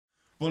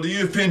Well, the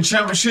European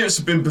Championships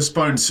have been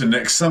postponed to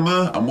next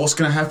summer, and what's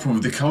going to happen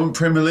with the current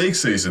Premier League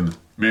season?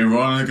 Me and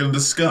Ryan are going to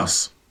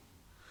discuss.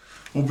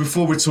 Well,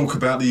 before we talk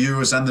about the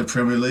Euros and the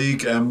Premier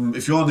League,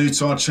 if you are new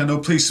to our channel,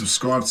 please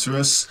subscribe to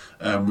us.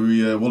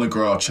 We want to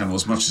grow our channel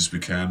as much as we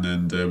can,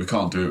 and we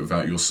can't do it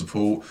without your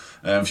support.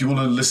 If you want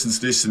to listen to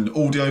this in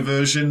audio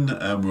version,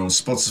 we're on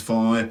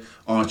Spotify,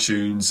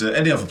 iTunes,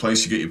 any other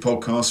place you get your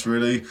podcasts,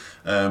 really.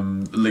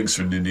 The links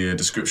are in the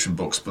description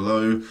box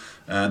below.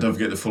 And don't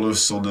forget to follow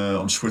us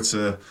on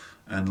Twitter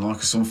and like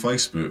us on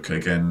Facebook.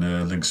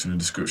 Again, links are in the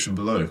description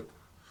below.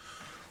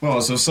 Well,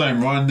 as I was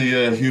saying, Ryan,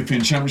 the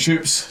European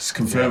Championships, it's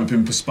confirmed,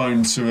 been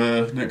postponed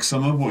to next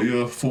summer. What are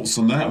your thoughts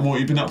on that, and what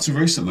have you been up to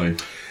recently?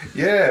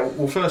 Yeah,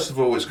 well, first of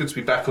all, it's good to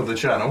be back on the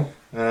channel.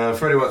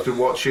 For anyone that's been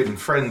watching, and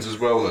friends as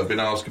well that have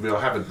been asking me,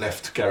 I haven't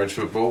left Garage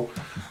Football.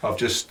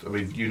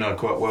 You know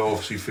quite well,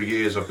 obviously, for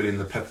years I've been in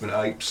the Peppermint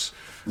Apes.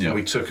 Yeah.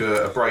 We took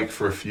a break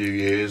for a few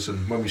years,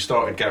 and when we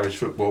started Garage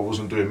Football, I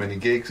wasn't doing many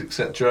gigs,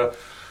 etc.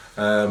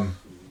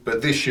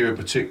 But this year in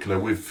particular,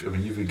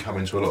 you've been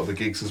coming to a lot of the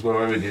gigs as well,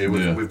 haven't you?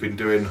 We've been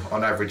doing,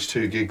 on average,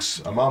 2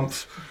 gigs a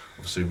month.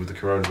 Obviously, with the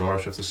coronavirus,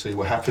 we have to see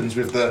what happens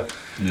with the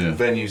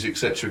venues,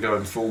 etc.,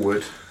 going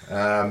forward.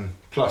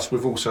 Plus,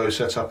 we've also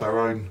set up our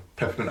own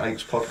Peppermint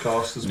Apes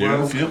podcast as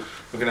well. Yeah.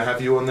 We're going to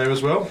have you on there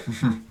as well.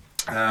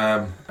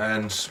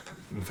 And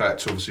in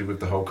fact, obviously,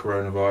 with the whole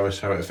coronavirus,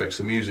 how it affects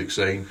the music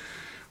scene,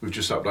 we've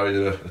just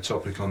uploaded a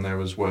topic on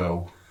there as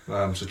well.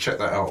 So check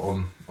that out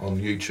on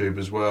YouTube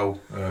as well,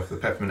 for the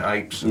Peppermint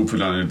Apes. We'll put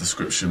that in the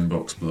description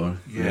box below.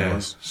 Yeah,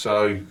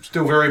 so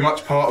still very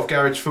much part of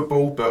Garage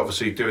Football, but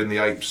obviously doing the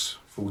Apes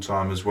full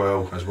time as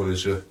well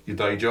as your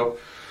day job.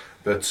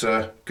 But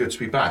good to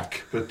be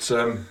back. But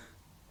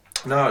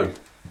no,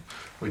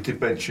 we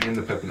did mention in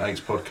the Peppermint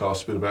Apes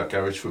podcast a bit about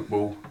Garage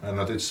Football, and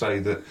I did say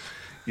that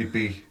you'd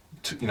be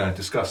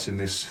discussing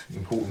this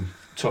important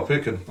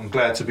topic, and I'm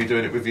glad to be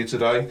doing it with you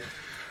today.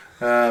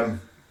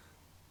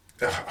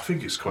 I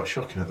think it's quite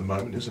shocking at the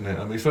moment, isn't it?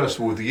 I mean, first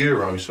of all, with the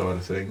Euro side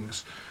of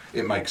things,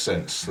 it makes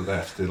sense that they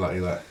have to delay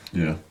that.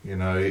 Yeah.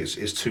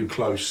 It's too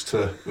close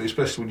to,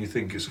 especially when you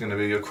think it's going to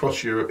be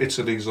across Europe.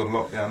 Italy's on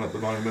lockdown at the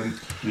moment.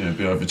 Yeah, it'll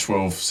be over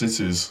 12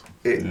 cities.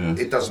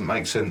 It doesn't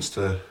make sense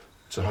to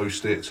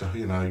host it,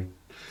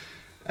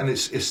 and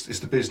it's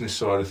the business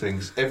side of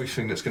things.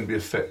 Everything that's going to be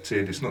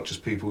affected, it's not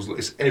just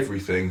it's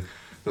everything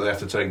that they have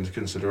to take into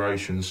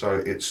consideration.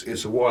 So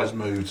it's a wise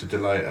move to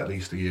delay it at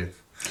least a year.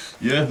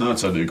 Yeah, no, I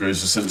totally agree.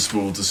 It's a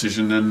sensible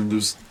decision, and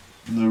there's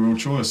no real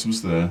choice,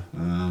 was there?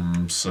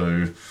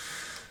 So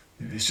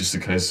it's just a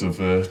case of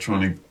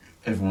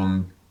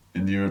everyone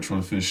in Europe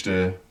trying to finish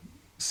their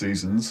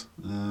seasons.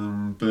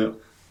 But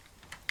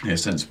yeah,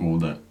 sensible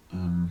that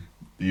the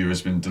Euro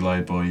has been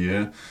delayed by a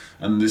year,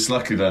 and it's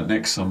lucky that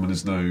next summer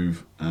there's no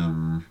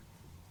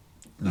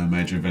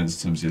major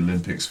events in terms of the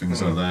Olympics,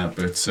 things like that.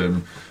 But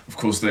of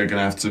course they're going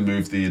to have to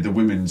move the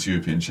Women's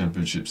European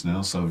Championships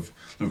now, so it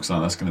looks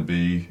like that's going to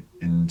be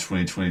in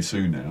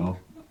 2022 now.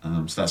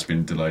 So that's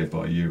been delayed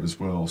by a year as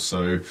well.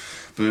 So,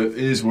 but it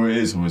is where it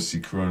is. Obviously,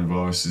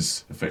 coronavirus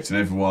is affecting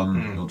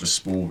everyone, not just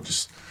sport,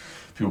 just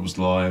people's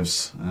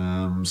lives.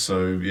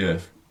 So yeah,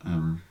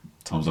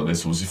 times like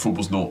this, obviously,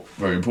 football's not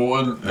very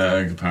important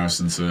in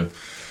comparison to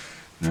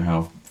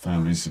how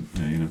families,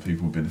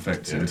 people have been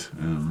affected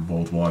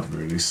worldwide,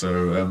 really.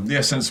 So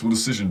sensible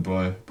decision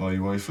by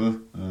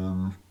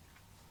UEFA.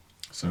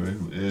 So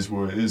it is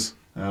where it is.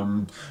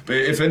 But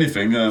if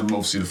anything,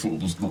 obviously the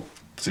football's not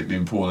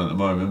particularly important at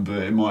the moment, but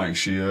it might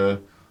actually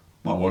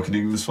might work in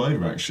England's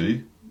favour.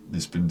 Actually,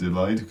 it's been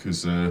delayed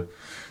because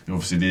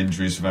obviously the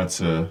injuries we've had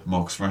to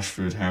Marcus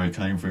Rashford, Harry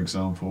Kane, for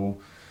example,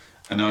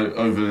 and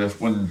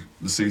when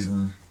the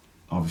season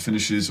either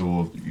finishes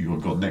or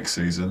you've got next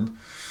season,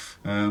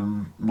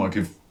 might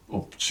give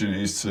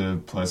opportunities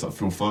to players like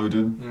Phil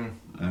Foden,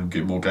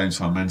 get more game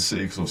time at Man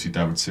City, because obviously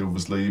David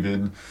Silva's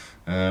leaving,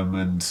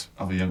 and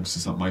other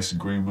youngsters like Mason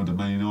Greenwood at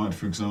Man United,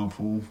 for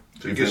example.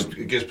 So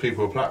it gives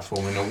people a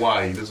platform in a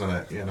way, doesn't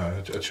it?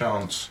 A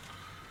chance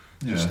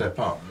to step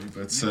up.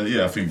 But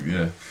I think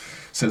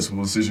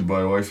sensible decision by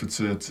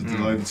UEFA to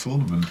delay the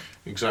tournament.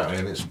 Exactly,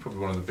 and it's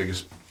probably one of the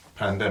biggest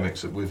pandemics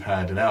that we've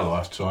had in our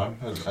lifetime.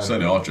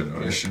 Certainly our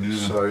generation. Yeah.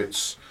 So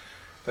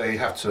they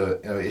have to.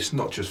 It's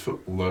not just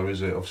football, though,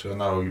 is it? Obviously, I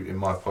know in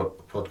my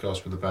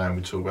podcast with the band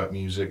we talk about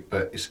music,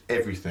 but it's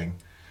everything: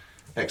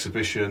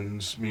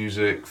 exhibitions,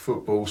 music,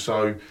 football.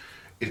 So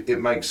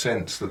it makes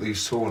sense that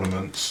these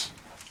tournaments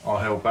are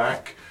held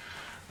back.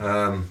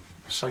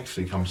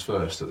 Safety comes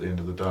first at the end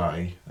of the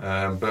day,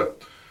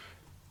 but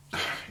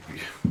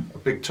a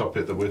big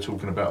topic that we're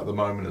talking about at the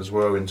moment as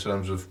well, in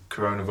terms of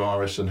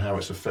coronavirus and how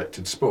it's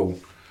affected sport.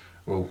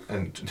 Well,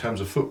 and in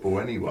terms of football,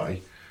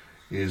 anyway,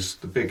 is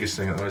the biggest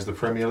thing at the moment is the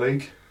Premier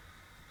League,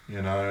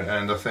 and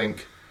I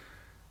think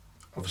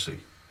obviously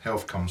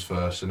health comes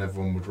first, and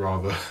everyone would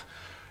rather,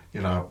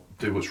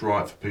 do what's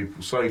right for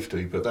people's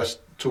safety. But that's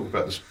talk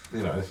about this,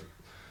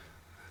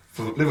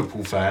 for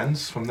Liverpool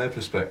fans, from their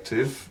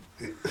perspective,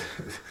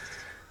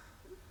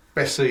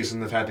 best season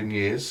they've had in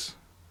years.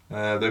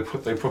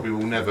 They probably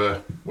will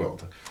never. Well,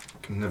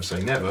 can never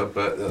say never,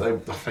 but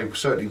they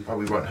certainly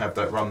probably won't have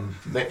that run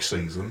next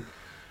season.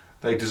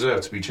 They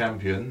deserve to be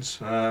champions,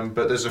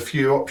 but there's a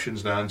few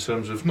options now in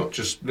terms of not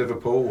just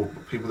Liverpool or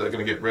people that are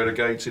going to get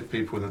relegated,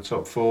 people in the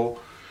top four.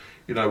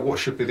 You know, what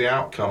should be the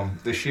outcome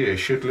this year?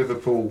 Should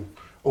Liverpool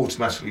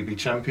automatically be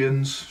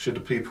champions? Should the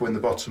people in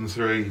the bottom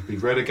three be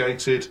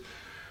relegated?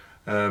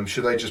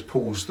 Should they just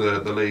pause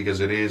the league as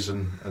it is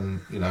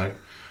and you know,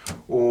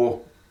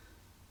 or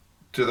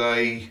do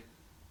they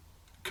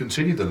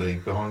continue the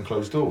league behind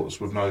closed doors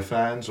with no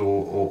fans,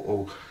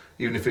 or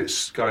even if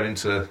it's going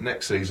into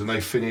next season, they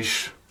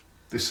finish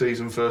this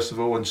season first of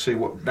all and see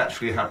what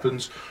naturally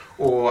happens,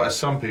 or as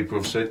some people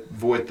have said,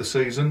 void the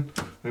season?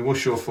 I mean,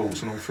 what's your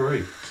thoughts on all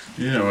three?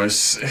 Yeah, well,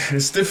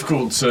 it's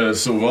difficult to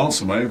sort of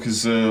answer, mate,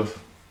 because you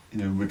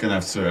know, we're going to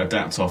have to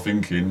adapt our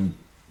thinking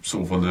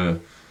sort of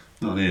on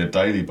not only a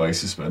daily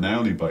basis but an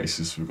hourly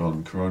basis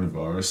regarding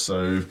coronavirus.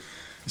 So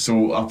it's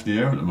all up in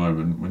the air at the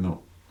moment.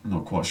 We're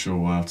not quite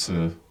sure how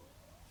to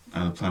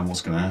plan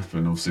what's going to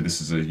happen. Obviously,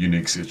 this is a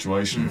unique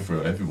situation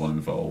for everyone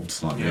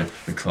involved, like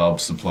the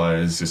clubs, the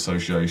players, the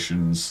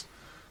associations,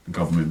 the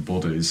government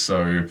bodies.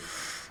 So,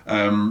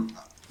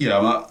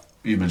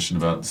 you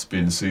mentioned about this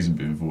being the season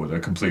being void. I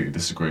completely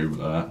disagree with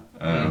that.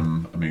 I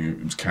mean,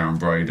 it was Karen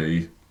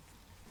Brady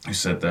who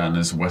said that, and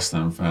as a West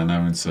Ham fan,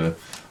 having to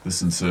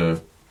listen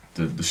to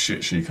the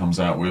shit she comes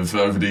out with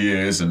over the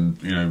years, and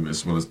you know,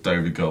 as well as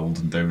David Gold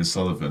and David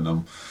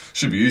Sullivan,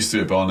 should be used to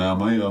it by now,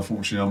 mate.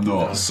 Unfortunately, I'm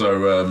not. No.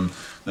 So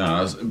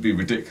it'd be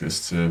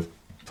ridiculous to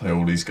play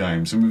all these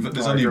games, and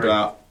there's only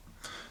about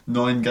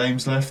 10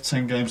 games left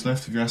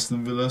of your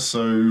Aston Villa.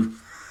 So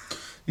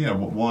yeah,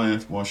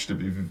 why should it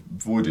be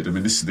voided? I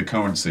mean, this is the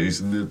current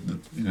season.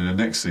 The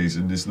next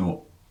season is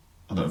not,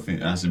 I don't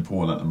think, as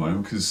important at the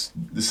moment because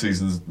this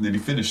season's nearly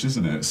finished,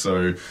 isn't it?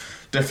 So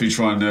definitely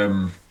try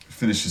and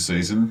finish the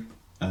season.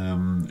 I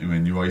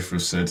mean, UEFA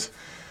have said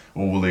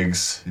all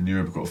leagues in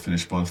Europe have got to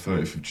finish by the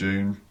 30th of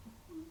June.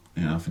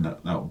 Yeah, I think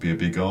that would be a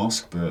big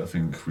ask, but I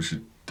think we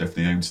should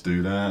definitely aim to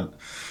do that.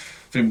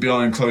 I think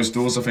behind closed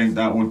doors, I think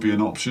that would be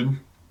an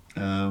option,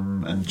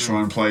 and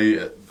try and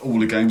play all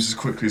the games as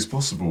quickly as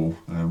possible,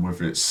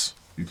 whether it's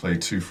you play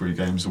 2-3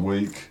 games a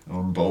week,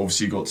 but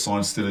obviously you've got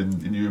sides still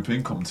in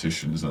European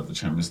competitions like the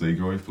Champions League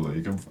or Europa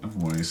League, haven't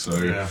we? So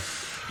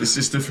it's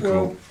just difficult.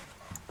 Well,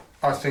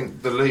 I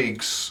think the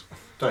leagues,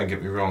 don't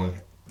get me wrong,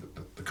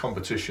 the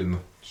competition,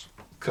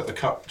 the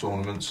cup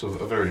tournaments are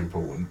very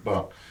important,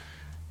 but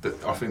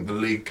I think the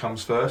league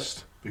comes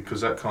first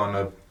because that kind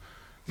of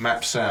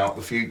maps out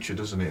the future,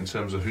 doesn't it, in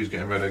terms of who's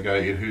getting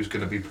relegated, who's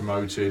going to be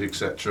promoted,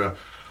 etc.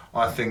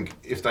 I think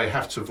if they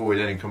have to avoid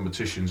any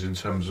competitions in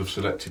terms of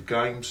selected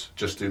games,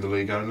 just do the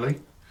league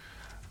only.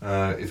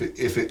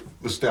 If it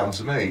was down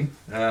to me,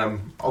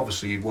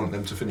 obviously you'd want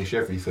them to finish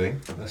everything.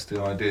 That's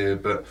the idea,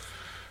 but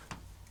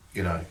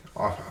you know,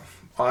 in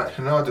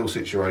an ideal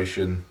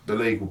situation, the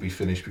league will be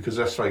finished because,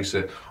 let's face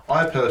it,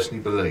 I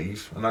personally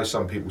believe, I know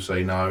some people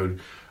say no,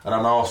 and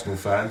I'm an Arsenal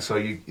fan, so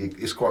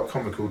it's quite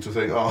comical to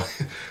think,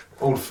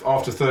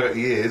 after 30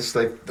 years,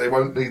 they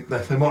might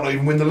not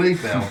even win the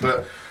league now.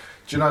 But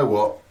do you know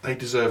what? They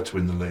deserve to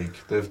win the league.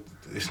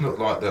 It's not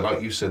like they're,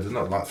 like you said, they're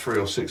not like 3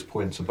 or 6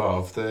 points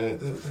above. They're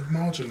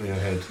marginally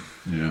ahead.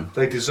 Yeah.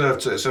 They deserve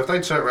to. So if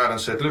they turned around and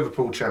said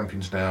Liverpool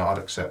champions now, I'd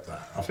accept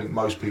that. I think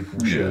most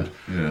people should.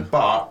 Yeah.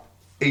 But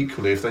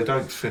equally, if they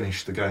don't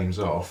finish the games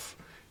off,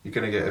 you're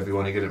going to get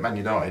everyone. You're going to, Man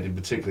United in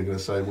particular, going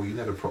to say, well, you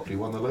never properly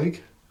won the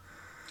league.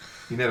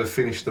 You never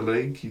finished the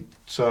league.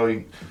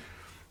 So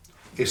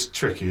it's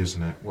tricky,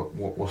 isn't it?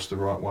 What's the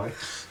right way?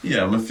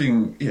 Yeah, I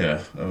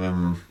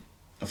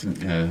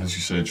think as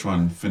you said, try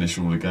and finish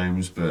all the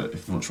games, but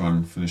if not, try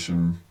and finish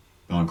them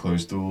behind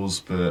closed doors.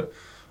 But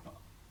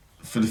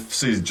for the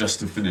season just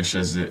to finish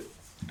as it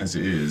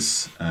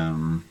is,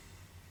 and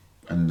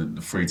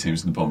the 3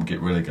 teams in the bottom get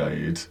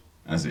relegated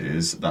as it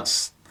is, I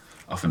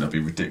think that'd be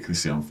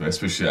ridiculously unfair.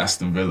 Especially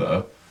Aston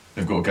Villa,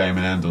 they've got a game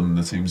in hand on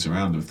the teams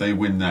around them. If they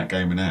win that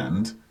game in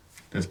hand,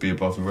 they'd be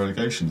above the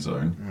relegation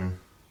zone.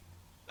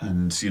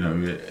 And you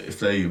know,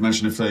 if you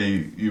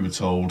were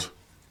told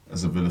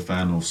as a Villa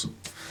fan or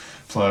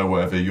player,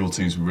 whatever, your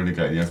team's been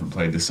relegated, you haven't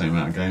played the same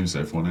amount of games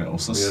as everyone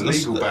else. That's a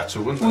legal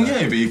battle, wouldn't it? Well,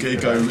 yeah, but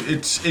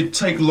it'd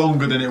take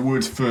longer than it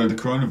would for the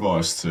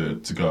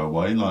coronavirus to go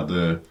away. Like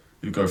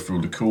you go through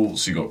all the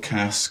courts, you got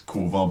CAS,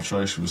 Court of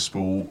Arbitration with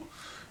Sport.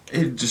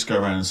 It'd just go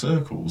around in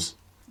circles.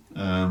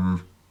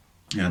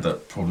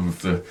 That problem with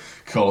the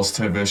Carlos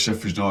Tevez,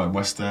 Sheffield United, and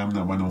West Ham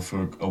that went on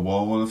for a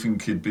while. Well, I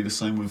think it'd be the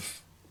same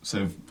with,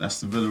 say,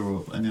 Aston Villa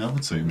or any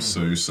other teams.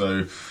 So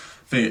I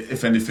think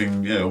if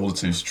anything, all the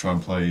teams should try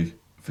and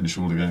finish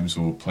all the games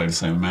or play the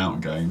same amount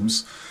of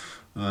games.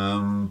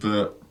 I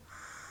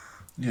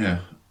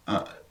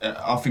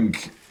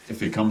think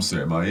if it comes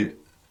to it, mate,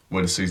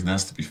 where the season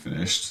has to be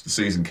finished, the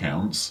season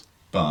counts,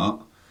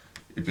 but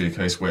it'd be a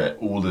case where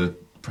all the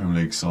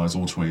Premier League sides,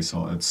 all 20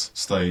 sides,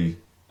 stay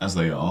as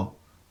they are,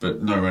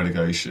 but no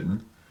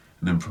relegation,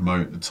 and then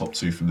promote the top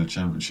 2 from the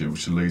Championship,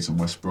 which are Leeds and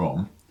West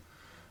Brom,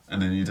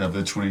 and then you'd have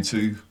the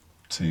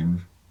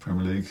 22-team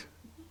Premier League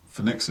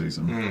for next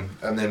season.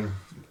 And then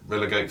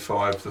relegate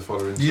 5 the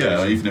following Yeah,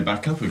 season. even it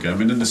back up again. I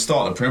mean, in the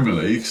start of the Premier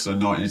League, so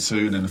 92,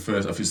 and then I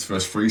think it's the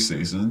first 3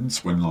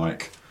 seasons when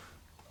like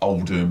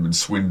Oldham and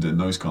Swindon,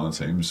 those kind of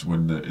teams,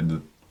 win in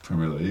the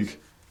Premier League,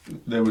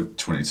 there were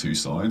 22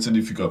 sides, and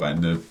if you go back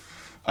in the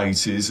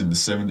 80s and the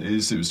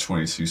 70s, it was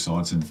 22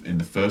 sides in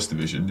the First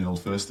Division, the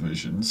old First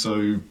Division.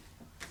 So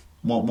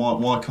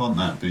why can't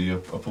that be a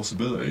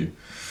possibility?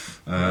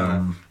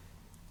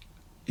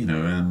 You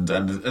know, and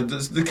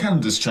the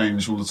calendar's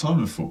changed all the time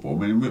in football.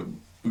 I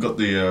mean, we got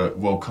the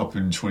World Cup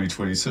in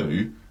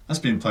 2022. That's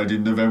being played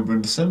in November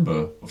and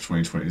December of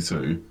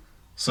 2022.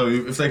 So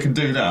if they can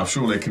do that, I'm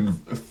sure they can,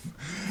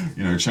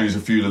 you know, change a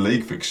few of the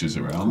league fixtures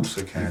around. Of course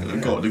they can.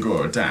 They've got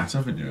to adapt,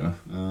 haven't you?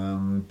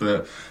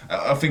 But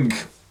I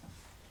think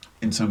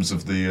in terms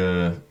of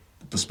the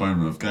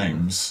postponement of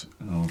games,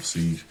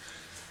 obviously,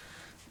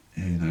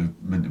 you know,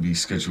 meant to be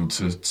scheduled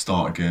to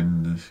start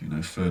again, you know,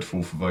 3rd,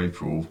 4th of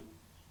April.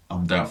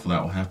 I'm doubtful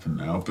that will happen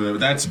now. But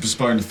they had to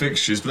postpone the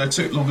fixtures, but they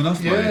took long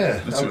enough, mate. Yeah.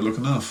 They took long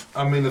enough.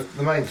 I mean,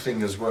 the main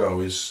thing as well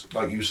is,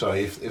 like you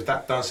say, if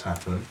that does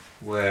happen,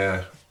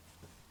 where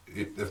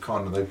they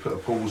put a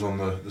pause on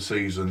the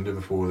season,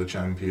 Liverpool are the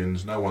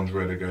champions, no one's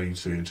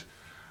relegated,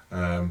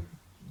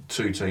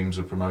 2 teams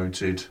are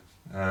promoted,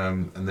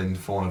 and then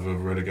 5 are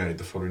relegated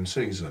the following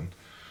season.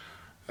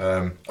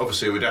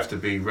 Obviously, it would have to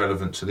be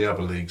relevant to the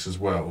other leagues as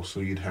well, so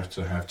you'd have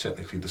to have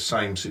technically the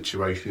same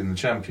situation in the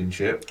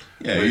Championship.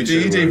 Yeah, you'd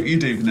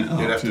even it up.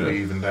 You'd have to be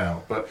evened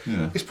out, but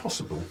yeah. it's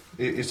possible.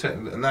 It's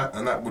and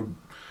that would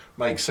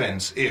make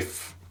sense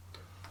if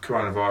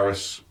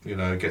coronavirus, you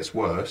know, gets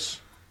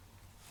worse.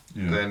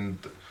 Yeah. Then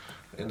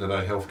at the end of the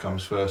day, health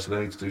comes first, so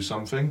they need to do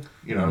something.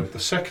 You know,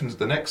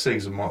 the next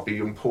season might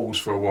be on pause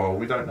for a while.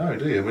 We don't know,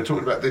 do you? We're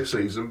talking about this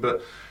season,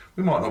 but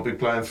we might not be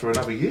playing for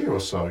another year or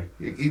so.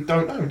 You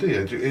don't know, do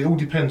you? It all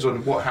depends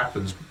on what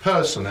happens.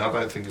 Personally, I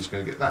don't think it's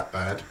going to get that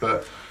bad,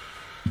 but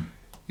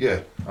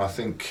yeah, I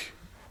think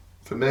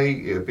for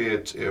me it'd be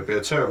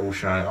a terrible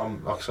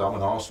shame. Like I say, I'm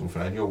an Arsenal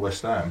fan. You're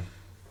West Ham,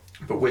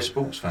 but we're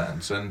sports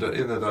fans, and at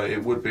the end of the day,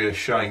 it would be a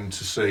shame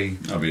to see.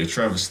 That'd be a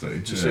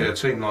travesty. To see a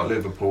team like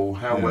Liverpool,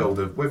 well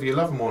whether you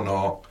love them or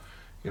not,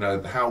 you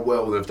know how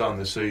well they've done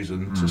this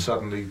season, to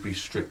suddenly be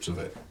stripped of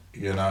it.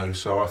 You know,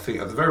 so I think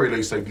at the very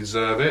least they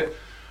deserve it.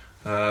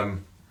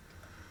 And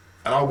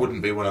I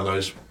wouldn't be one of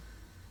those,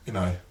 you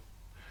know,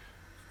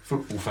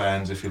 football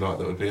fans, if you like,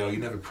 that would be, you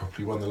never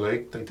properly won the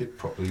league. They did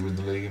properly win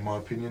the league, in my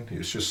opinion.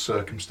 It's just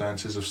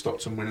circumstances have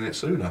stopped them winning it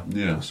sooner.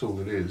 Yeah. That's all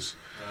it is.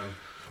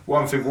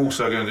 One thing we're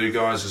also going to do,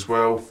 guys, as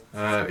well,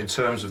 in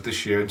terms of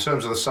this year, in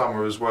terms of the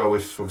summer as well,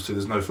 if obviously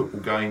there's no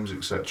football games,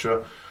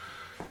 etc.,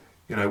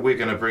 you know, we're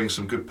going to bring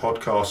some good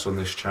podcasts on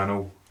this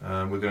channel.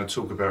 We're going to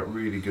talk about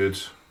really good,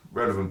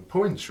 relevant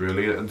points,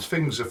 really, and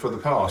things are for the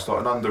past,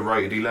 like an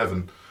underrated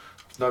 11.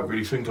 I don't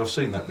really think I've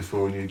seen that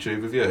before on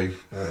YouTube, have you?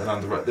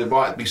 There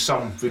might be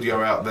some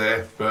video out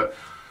there, but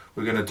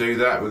we're going to do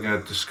that. We're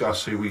going to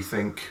discuss who we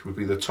think would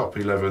be the top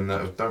 11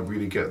 that don't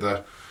really get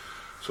the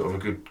sort of a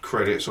good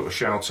credit, sort of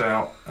shout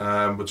out.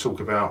 We'll talk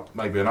about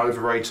maybe an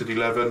overrated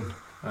 11,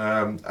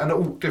 and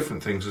all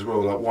different things as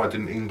well, like why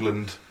didn't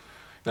England...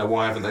 Now,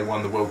 why haven't they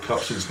won the World Cup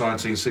since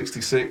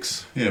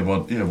 1966? Yeah,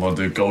 why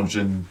the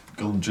golden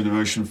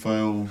generation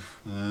fail?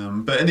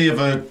 But any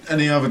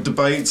other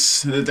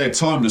debates? They're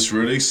timeless,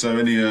 really. So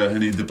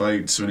any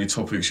debates or any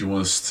topics you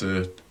want us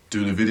to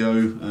do in a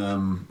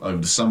video over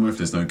the summer, if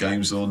there's no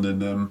games on,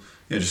 then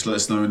just let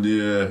us know in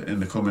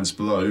the comments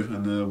below,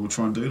 and we'll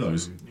try and do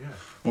those. Yeah.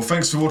 Well,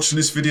 thanks for watching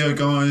this video,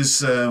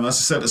 guys. As I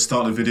said at the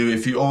start of the video,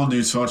 if you are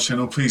new to our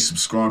channel, please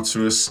subscribe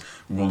to us.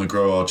 We want to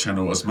grow our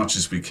channel as much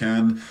as we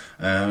can.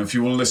 If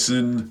you want to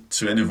listen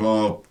to any of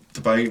our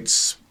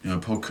debates,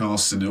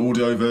 podcasts in the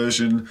audio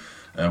version,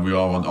 we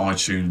are on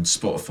iTunes,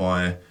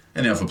 Spotify,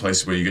 any other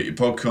places where you get your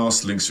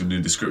podcasts. Links are in the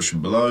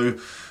description below.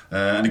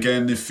 And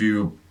again, if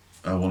you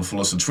want to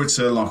follow us on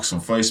Twitter, like us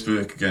on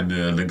Facebook, again,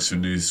 the links are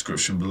in the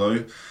description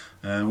below.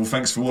 Well,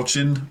 thanks for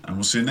watching, and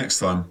we'll see you next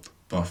time.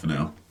 Bye for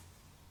now.